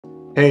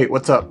Hey,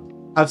 what's up?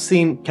 I've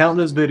seen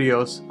countless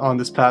videos on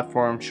this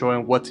platform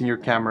showing what's in your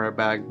camera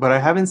bag, but I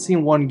haven't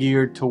seen one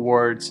geared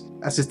towards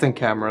assistant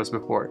cameras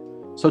before.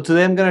 So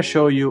today I'm gonna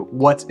show you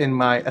what's in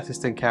my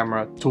assistant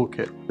camera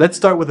toolkit. Let's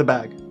start with the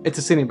bag. It's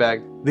a Cine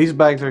bag. These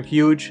bags are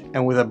huge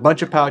and with a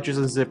bunch of pouches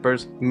and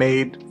zippers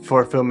made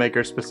for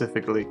filmmakers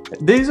specifically.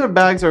 These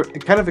bags are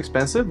kind of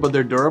expensive, but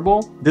they're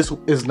durable. This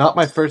is not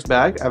my first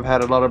bag. I've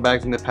had a lot of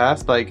bags in the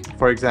past. Like,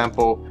 for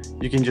example,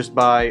 you can just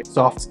buy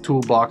soft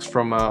toolbox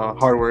from a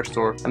hardware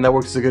store, and that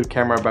works as a good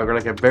camera bag, or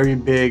like a very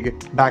big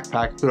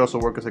backpack could also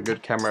work as a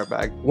good camera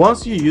bag.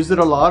 Once you use it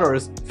a lot or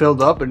it's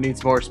filled up and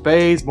needs more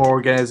space, more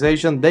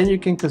organization, then you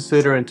can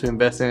consider into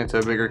investing into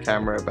a bigger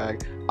camera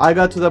bag. I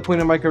got to that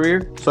point in my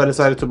career, so I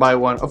decided to buy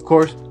one. Of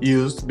course,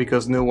 used,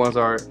 because new ones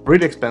are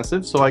really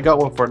expensive, so I got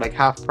one for like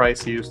half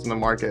price used in the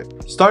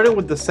market. Starting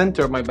with the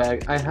center of my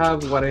bag, I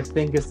have what I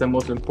think is the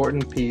most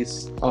important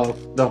piece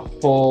of the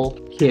whole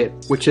kit,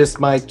 which is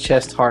my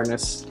chest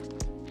harness.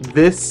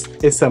 This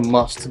is a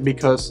must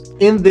because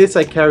in this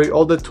I carry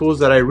all the tools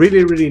that I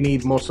really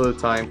need most of the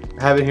time.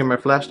 I have it here, my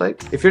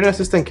flashlight. If you're an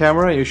assistant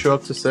camera and you show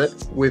up to set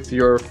with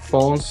your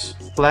phone's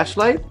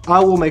flashlight, I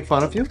will make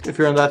fun of you if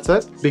you're on that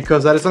set,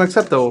 because that is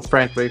unacceptable,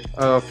 frankly.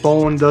 A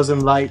phone doesn't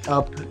light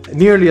up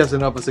nearly as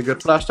enough as a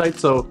good flashlight,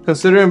 so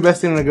consider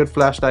investing in a good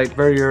flashlight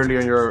very early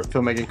in your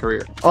filmmaking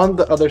career. On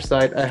the other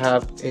side, I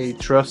have a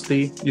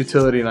trusty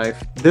utility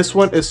knife. This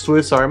one is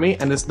Swiss Army,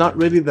 and it's not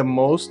really the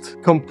most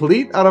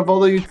complete out of all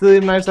the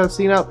utility knives I've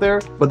seen out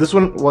there, but this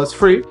one was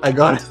free. I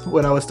got it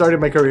when I was starting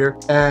my career,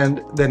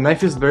 and the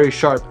knife is very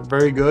sharp,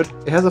 very good.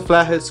 It has a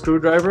flathead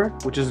screwdriver,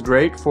 which is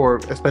great for,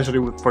 especially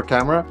for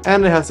camera,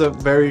 and it has a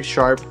very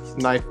sharp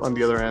knife on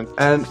the other end,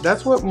 and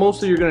that's what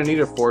mostly you're gonna need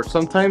it for.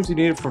 Sometimes you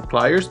need it for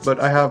pliers,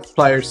 but I have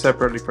pliers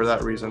separately for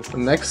that reason. The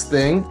next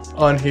thing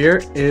on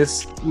here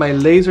is my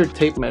laser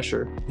tape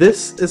measure.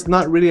 This is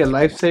not really a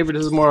lifesaver.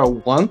 This is more a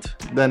want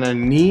than a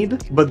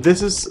need, but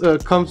this is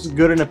comes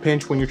good in a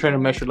pinch when you're trying to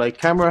measure like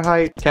camera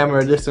height,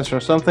 camera distance, or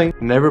something.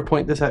 Never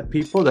point this at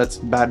people, that's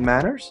bad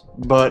manners,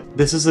 but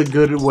this is a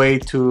good way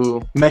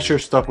to measure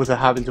stuff without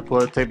having to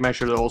pull a tape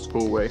measure the old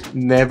school way.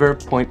 Never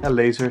point a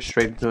laser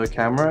straight into the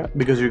camera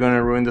because you're going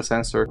to ruin the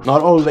sensor.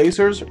 Not all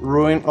lasers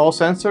ruin all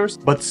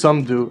sensors, but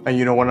some do, and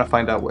you don't want to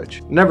find out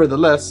which.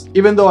 Nevertheless,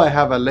 even though I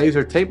have a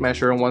laser tape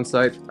measure on one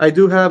side, I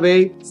do have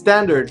a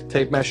standard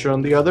tape measure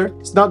on the other.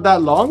 It's not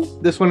that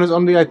long. This one is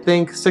only, I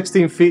think,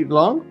 16 feet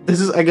long.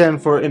 This is again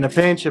for in a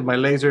pinch, if my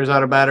laser is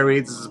out of battery,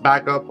 this is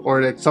backup,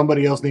 or if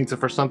somebody else needs it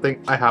for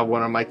something, I have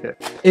one on my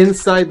kit.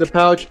 Inside the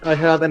pouch, I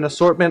have an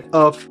assortment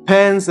of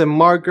pens and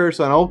markers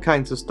and all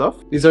kinds of stuff.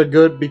 These are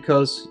good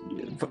because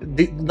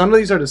none of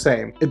these are the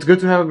same. It's good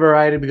to have a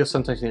variety because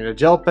sometimes you need a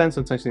gel pen,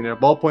 sometimes you need a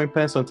ballpoint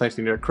pen, sometimes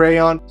you need a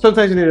crayon,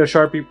 sometimes you need a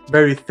Sharpie,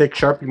 very thick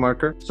Sharpie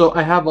marker. So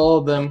I have all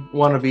of them,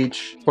 one of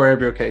each for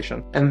every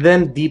occasion. And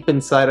then deep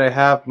inside I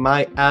have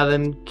my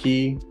Allen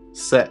key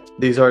set.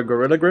 These are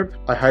Gorilla Grip.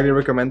 I highly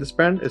recommend this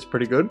brand. It's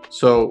pretty good.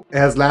 So it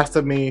has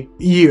lasted me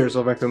years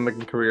of my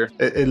filmmaking career.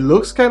 It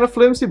looks kind of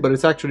flimsy, but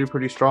it's actually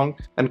pretty strong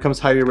and comes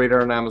highly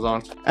rated on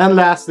Amazon. And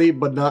lastly,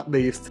 but not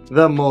least,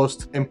 the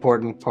most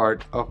important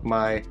part of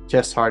my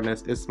chest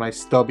harness is my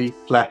stubby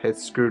flathead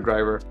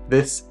screwdriver.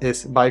 This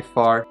is by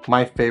far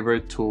my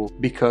favorite tool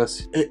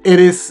because it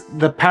is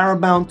the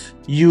paramount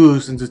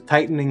use into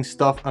tightening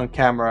stuff on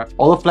camera.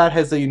 All the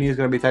flatheads that you need is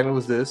going to be tightened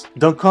with this.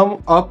 Don't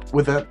come up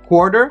with a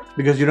quarter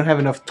because you don't have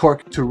enough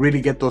torque to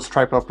really get those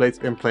tripod plates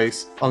in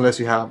place unless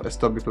you have a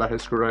stubby flathead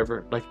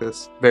screwdriver like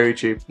this. Very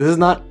cheap. This is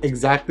not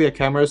exactly a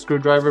camera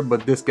screwdriver,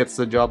 but this gets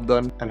the job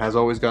done and has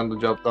always gotten the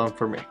job done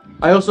for me.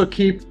 I also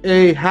keep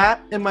a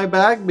hat in my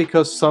bag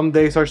because some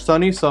days are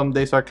sunny, some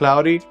days are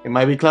cloudy. It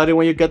might be cloudy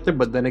when you get there,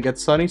 but then it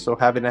gets sunny, so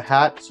having a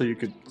hat so you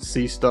could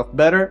see stuff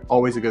better,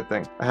 always a good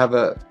thing. I have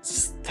a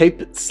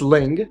tape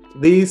sling.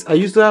 These, I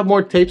used to have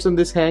more tapes than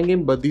this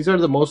hanging, but these are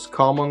the most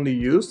commonly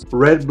used.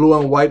 Red, blue,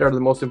 and white are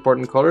the most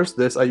important colors.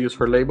 This I use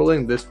for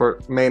labeling, this for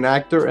main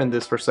actor, and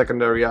this for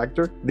secondary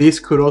actor. These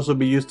could also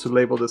be used to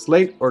label the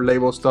slate or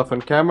label stuff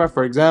on camera.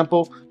 For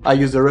example, I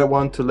use the red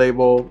one to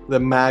label the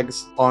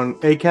mags on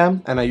A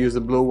cam, and I use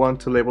the blue one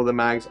to label the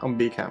mags on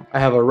B cam. I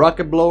have a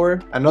rocket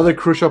blower, another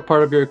crucial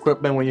part of your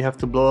equipment when you have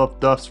to blow up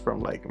dust from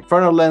like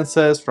inferno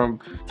lenses, from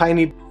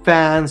tiny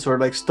fans, or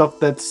like stuff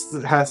that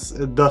has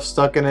dust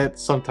stuck in it,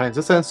 sometimes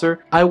a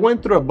sensor. I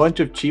went through a bunch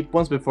of cheap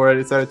ones before I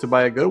decided to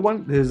buy a good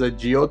one. This is a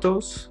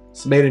Giotto's.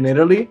 It's made in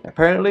Italy,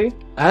 apparently.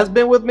 Has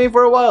been with me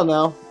for a while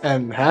now,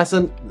 and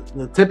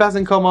the tip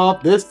hasn't come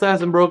off, this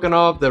hasn't broken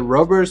off, the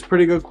rubber is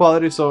pretty good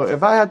quality, so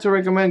if I had to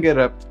recommend, get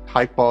a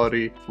high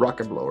quality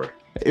rocket blower.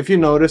 If you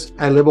notice,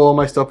 I label all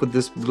my stuff with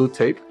this blue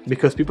tape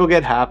because people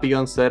get happy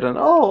on set and,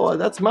 oh,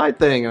 that's my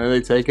thing, and then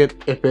they take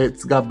it. If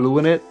it's got blue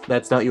in it,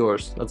 that's not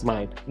yours, that's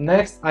mine.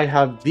 Next, I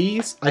have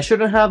these. I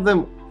shouldn't have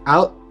them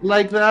out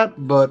like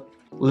that, but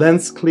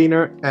lens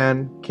cleaner,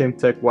 and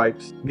Kimtech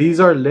wipes. These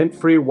are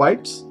lint-free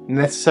wipes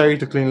necessary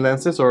to clean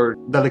lenses or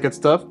delicate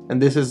stuff,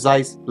 and this is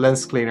Zeiss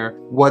lens cleaner.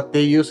 What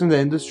they use in the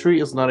industry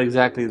is not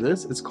exactly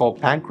this. It's called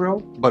Pancro,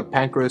 but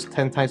Pancro is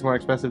 10 times more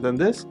expensive than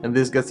this, and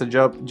this gets the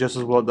job just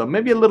as well done.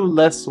 Maybe a little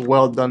less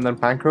well done than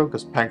Pancro,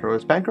 because Pancro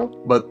is Pancro,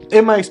 but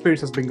in my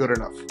experience has been good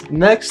enough.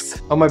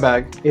 Next on my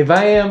bag, if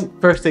I am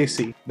first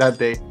AC that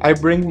day, I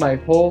bring my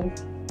whole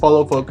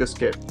follow focus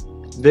kit.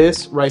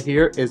 This right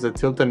here is a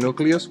tilted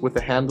nucleus with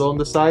a handle on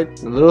the side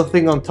and a little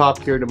thing on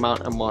top here to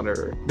mount a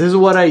monitor. This is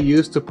what I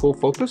use to pull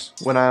focus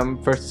when I'm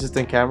first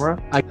assistant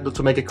camera. I do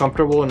to make it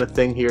comfortable, and a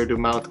thing here to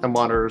mount a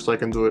monitor so I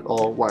can do it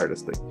all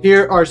wirelessly.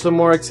 Here are some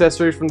more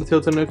accessories from the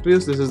tilted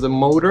nucleus. This is the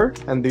motor,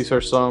 and these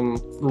are some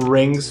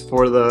rings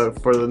for the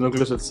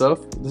nucleus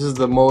itself. This is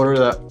the motor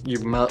that you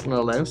mount in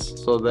a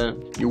lens, so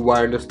then you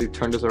wirelessly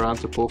turn this around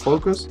to pull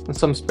focus, and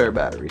some spare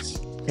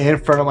batteries. In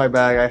front of my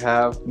bag, I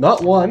have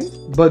not one,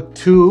 but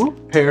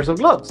 2 pairs of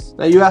gloves.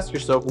 Now you ask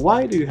yourself,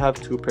 why do you have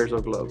 2 pairs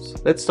of gloves?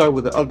 Let's start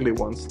with the ugly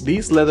ones.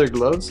 These leather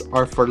gloves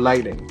are for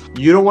lighting.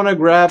 You don't want to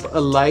grab a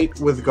light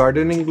with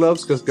gardening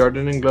gloves, because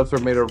gardening gloves are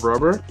made of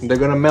rubber. They're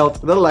going to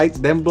melt the light,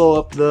 then blow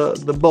up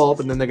the bulb,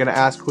 and then they're going to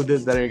ask who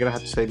did that, and you're going to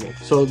have to say me.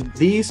 So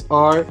these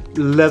are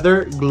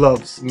leather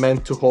gloves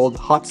meant to hold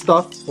hot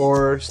stuff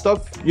or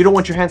stuff you don't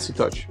want your hands to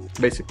touch,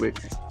 basically.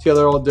 See how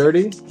they're all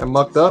dirty and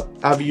mucked up?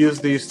 I've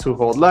used these to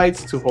hold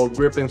lights, to hold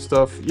gripping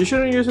stuff. You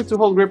shouldn't use it to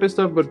hold gripping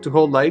stuff, but to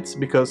hold lights,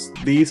 because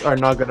these are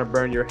not gonna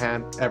burn your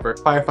hand ever.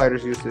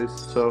 Firefighters use this.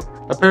 So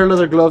a pair of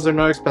leather gloves are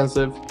not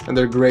expensive, and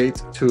they're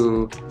great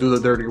to do the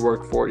dirty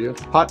work for you.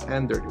 Hot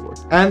and dirty work.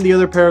 And the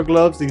other pair of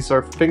gloves, these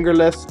are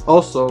fingerless,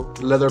 also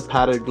leather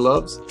padded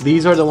gloves.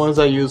 These are the ones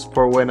I use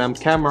for when I'm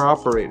camera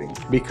operating,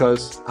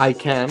 because I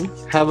can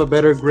have a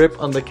better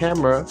grip on the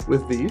camera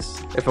with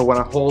these. If I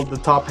wanna hold the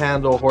top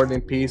handle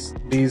holding piece,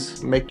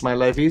 these make my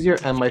life easier,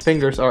 and my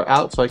fingers are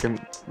out so I can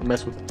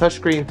mess with the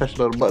touchscreen, touch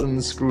the little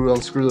buttons,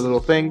 unscrew the little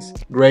things.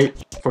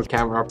 Great for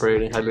camera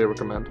operating, highly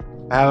recommend.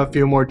 I have a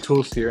few more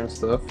tools here and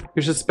stuff.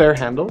 Here's a spare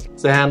handle.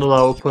 It's a handle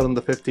I will put on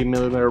the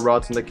 15mm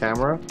rods in the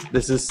camera.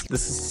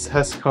 This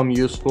has come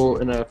useful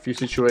in a few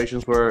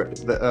situations where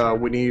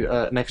we need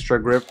an extra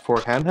grip for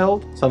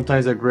handheld.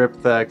 Sometimes a grip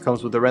that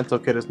comes with the rental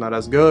kit is not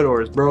as good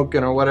or is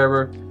broken or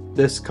whatever.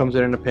 This comes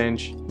in a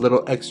pinch,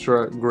 little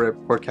extra grip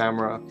for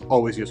camera,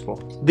 always useful.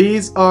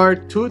 These are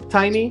 2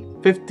 tiny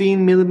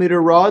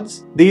 15mm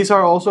rods. These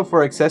are also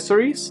for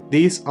accessories.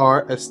 These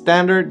are a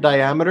standard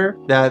diameter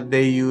that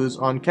they use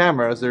on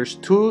cameras. There's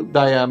 2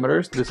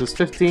 diameters. This is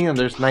 15 and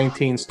there's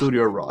 19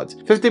 studio rods.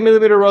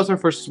 15mm rods are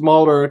for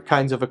smaller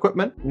kinds of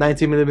equipment.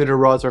 19mm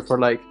rods are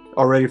for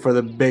already for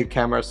the big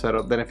camera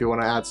setup. Then if you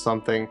want to add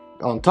something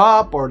on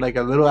top or like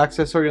a little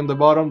accessory on the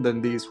bottom,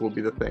 then these will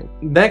be the thing.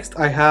 Next,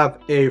 I have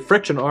a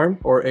friction arm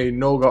or a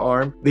Noga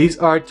arm. These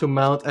are to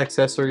mount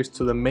accessories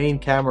to the main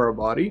camera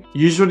body.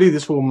 Usually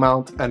this will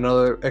mount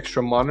another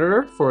extra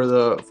monitor for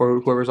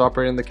whoever's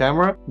operating the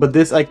camera, but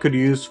this I could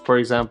use, for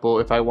example,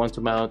 if I want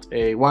to mount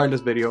a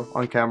wireless video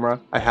on camera.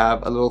 I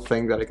have a little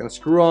thing that I can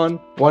screw on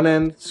one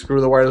end,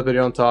 screw the wireless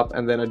video on top,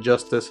 and then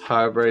adjust this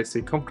however I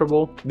see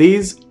comfortable.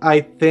 These,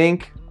 I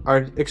think,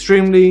 are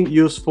extremely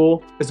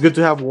useful. It's good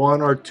to have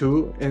 1 or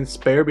 2 in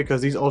spare, because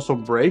these also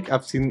break.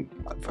 I've seen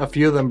a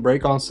few of them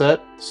break on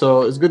set,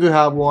 so it's good to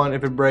have one.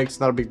 If it breaks,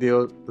 not a big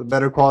deal. The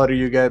better quality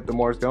you get, the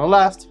more it's gonna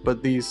last,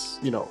 but these,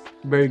 you know,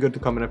 very good to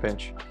come in a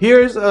pinch.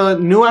 Here's a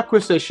new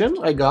acquisition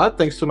I got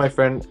thanks to my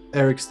friend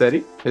Eric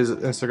Steady, his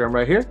Instagram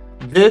right here.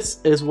 This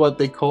is what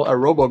they call a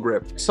robo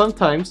grip.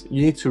 Sometimes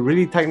you need to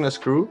really tighten a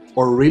screw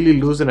or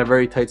really loosen a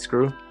very tight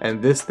screw,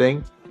 and this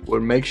thing will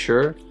make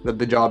sure that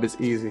the job is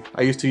easy.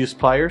 I used to use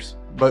pliers,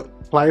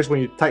 but pliers, when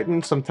you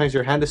tighten, sometimes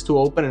your hand is too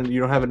open and you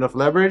don't have enough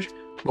leverage.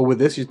 But with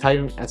this, you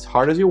tighten as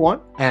hard as you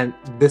want, and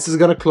this is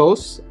gonna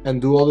close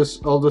and do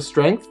all the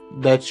strength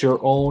that your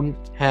own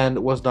hand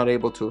was not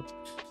able to.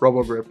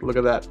 Robo grip, look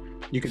at that.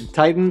 You can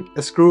tighten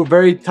a screw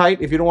very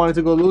tight if you don't want it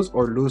to go loose,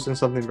 or loosen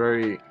something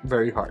very,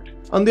 very hard.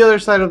 On the other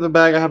side of the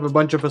bag, I have a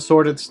bunch of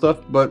assorted stuff,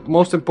 but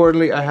most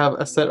importantly, I have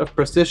a set of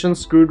precision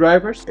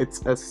screwdrivers.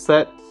 It's a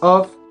set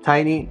of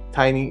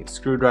tiny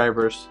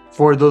screwdrivers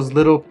for those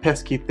little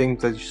pesky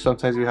things that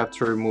sometimes you have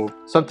to remove.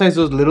 Sometimes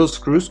those little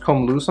screws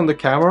come loose on the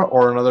camera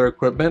or on other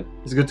equipment.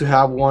 It's good to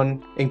have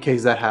one in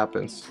case that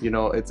happens. You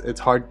know, it's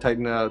hard to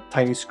tighten a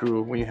tiny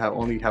screw when you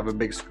only have a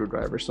big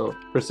screwdriver. So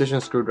precision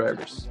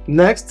screwdrivers.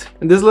 Next,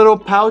 in this little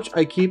pouch,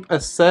 I keep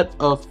a set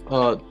of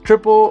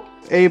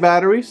AAA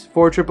batteries,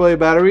 4 AAA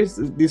batteries.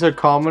 These are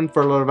common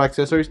for a lot of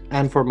accessories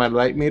and for my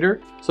light meter,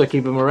 so I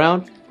keep them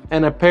around.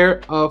 And a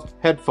pair of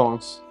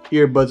headphones.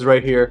 Earbuds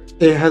right here.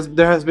 There has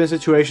been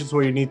situations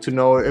where you need to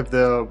know if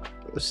the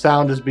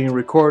sound is being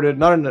recorded,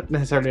 not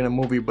necessarily in a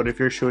movie, but if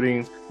you're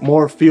shooting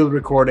more field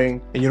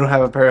recording and you don't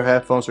have a pair of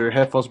headphones or your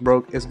headphones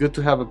broke, it's good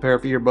to have a pair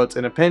of earbuds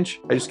in a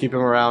pinch. I just keep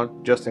them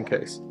around just in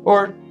case.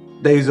 Or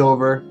day's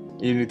over,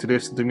 you need to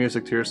listen to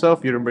music to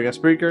yourself, you don't bring a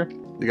speaker,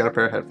 you got a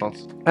pair of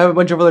headphones. I have a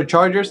bunch of other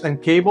chargers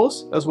and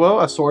cables as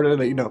well, assorted,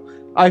 you know,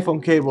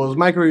 iPhone cables,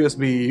 micro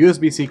USB,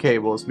 USB-C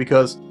cables,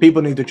 because people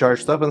need to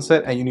charge stuff on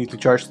set and you need to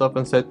charge stuff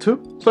on set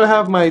too. So I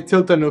have my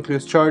Tilta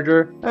Nucleus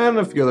charger and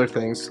a few other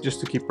things just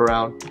to keep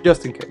around,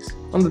 just in case.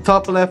 On the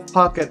top left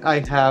pocket, I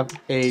have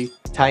a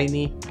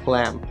tiny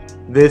clamp.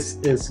 This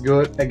is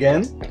good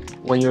again.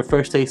 When you're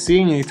first AC,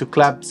 you need to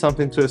clamp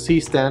something to a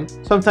C-stand.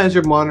 Sometimes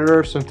your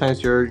monitor,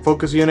 sometimes your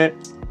focus unit.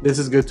 This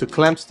is good to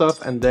clamp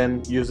stuff and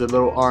then use a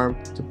little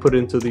arm to put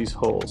into these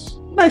holes.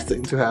 Nice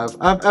thing to have.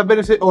 I've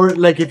been, or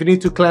like if you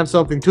need to clamp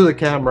something to the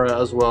camera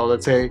as well,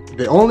 let's say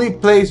the only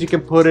place you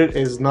can put it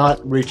is not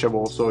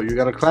reachable, so you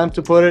got a clamp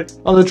to put it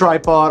on the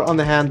tripod, on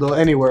the handle,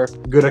 anywhere.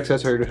 Good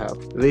accessory to have.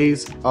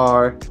 These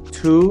are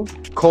 2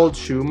 cold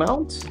shoe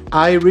mounts.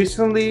 I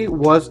recently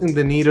was in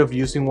the need of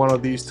using one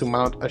of these to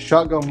mount a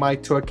shotgun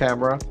mic to a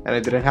camera, and I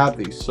didn't have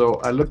these, so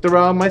I looked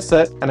around my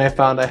set and I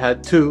found I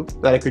had 2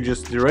 that I could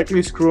just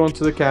directly screw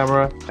onto the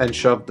camera and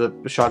shove the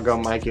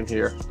shotgun mic in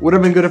here. Would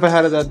have been good if I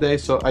had it that day,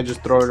 so I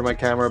just throw it in my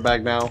camera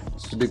bag now.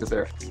 Just leave it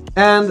there.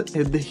 And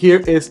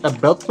here is a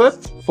belt clip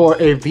for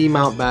a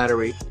V-mount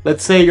battery.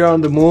 Let's say you're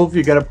on the move,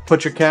 you gotta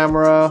put your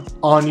camera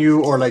on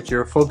you or like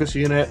your focus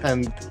unit,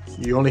 and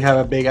you only have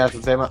a big ass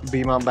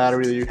V-mount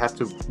battery that you have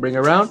to bring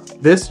around.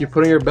 This, you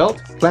put in your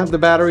belt, clamp the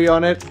battery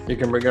on it, you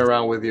can bring it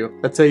around with you.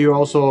 Let's say you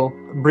also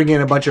bring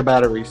in a bunch of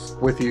batteries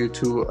with you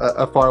to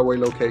a faraway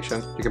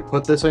location. You can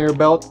put this on your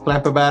belt,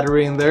 clamp a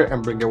battery in there,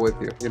 and bring it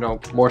with you. You know,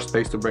 more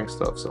space to bring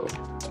stuff, so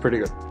it's pretty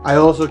good. I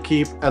also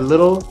keep a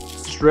little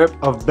strip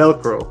of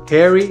Velcro,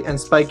 hairy and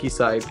spiky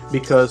side,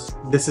 because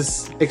this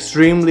is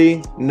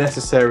extremely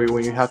necessary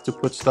when you have to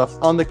put stuff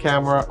on the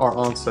camera or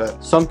on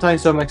set.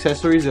 Sometimes some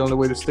accessories, the only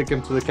way to stick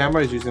them to the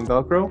camera is using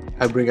Velcro.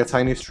 I bring a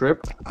tiny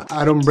strip.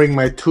 I don't bring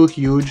my 2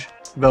 huge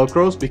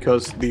Velcros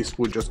because these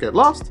would just get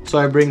lost. So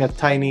I bring a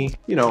tiny,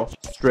 you know,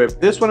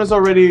 strip. This one is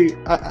already,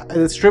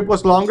 the strip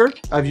was longer.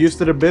 I've used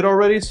it a bit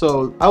already.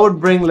 So I would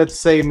bring, let's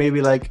say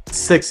maybe like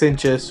 6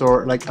 inches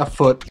or like a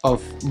foot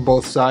of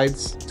both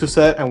sides to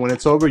set. And when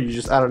it's over, you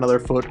just add another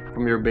foot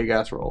from your big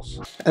ass rolls.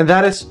 And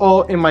that is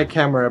all in my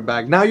camera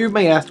bag. Now you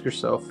may ask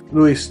yourself,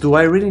 Luis, do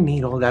I really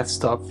need all that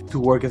stuff to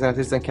work as an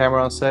assistant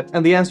camera on set?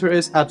 And the answer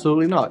is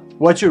absolutely not.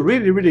 What you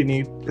really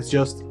need is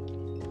just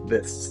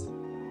this.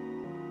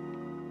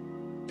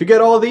 To get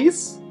all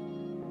these,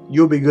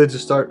 you'll be good to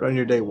start on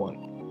your day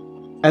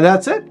 1. And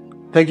that's it.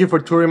 Thank you for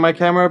touring my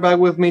camera bag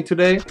with me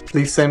today.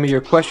 Please send me your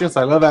questions.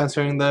 I love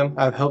answering them.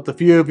 I've helped a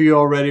few of you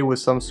already with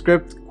some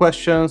script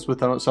questions, with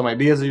some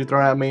ideas that you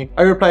throw at me.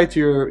 I reply to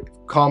your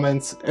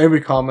comments, every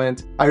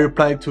comment. I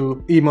reply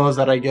to emails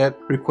that I get,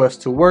 requests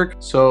to work.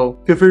 So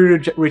feel free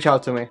to reach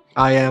out to me.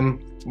 I am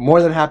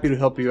more than happy to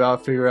help you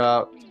out, figure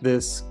out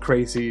this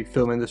crazy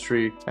film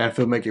industry and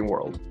filmmaking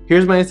world.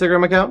 Here's my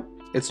Instagram account.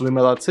 It's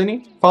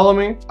luma.cine. Follow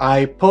me.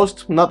 I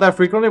post not that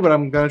frequently, but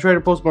I'm gonna try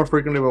to post more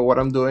frequently about what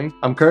I'm doing.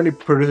 I'm currently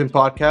producing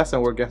podcasts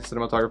and working as a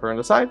cinematographer on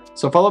the side.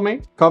 So follow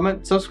me,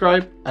 comment,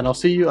 subscribe, and I'll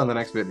see you on the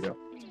next video.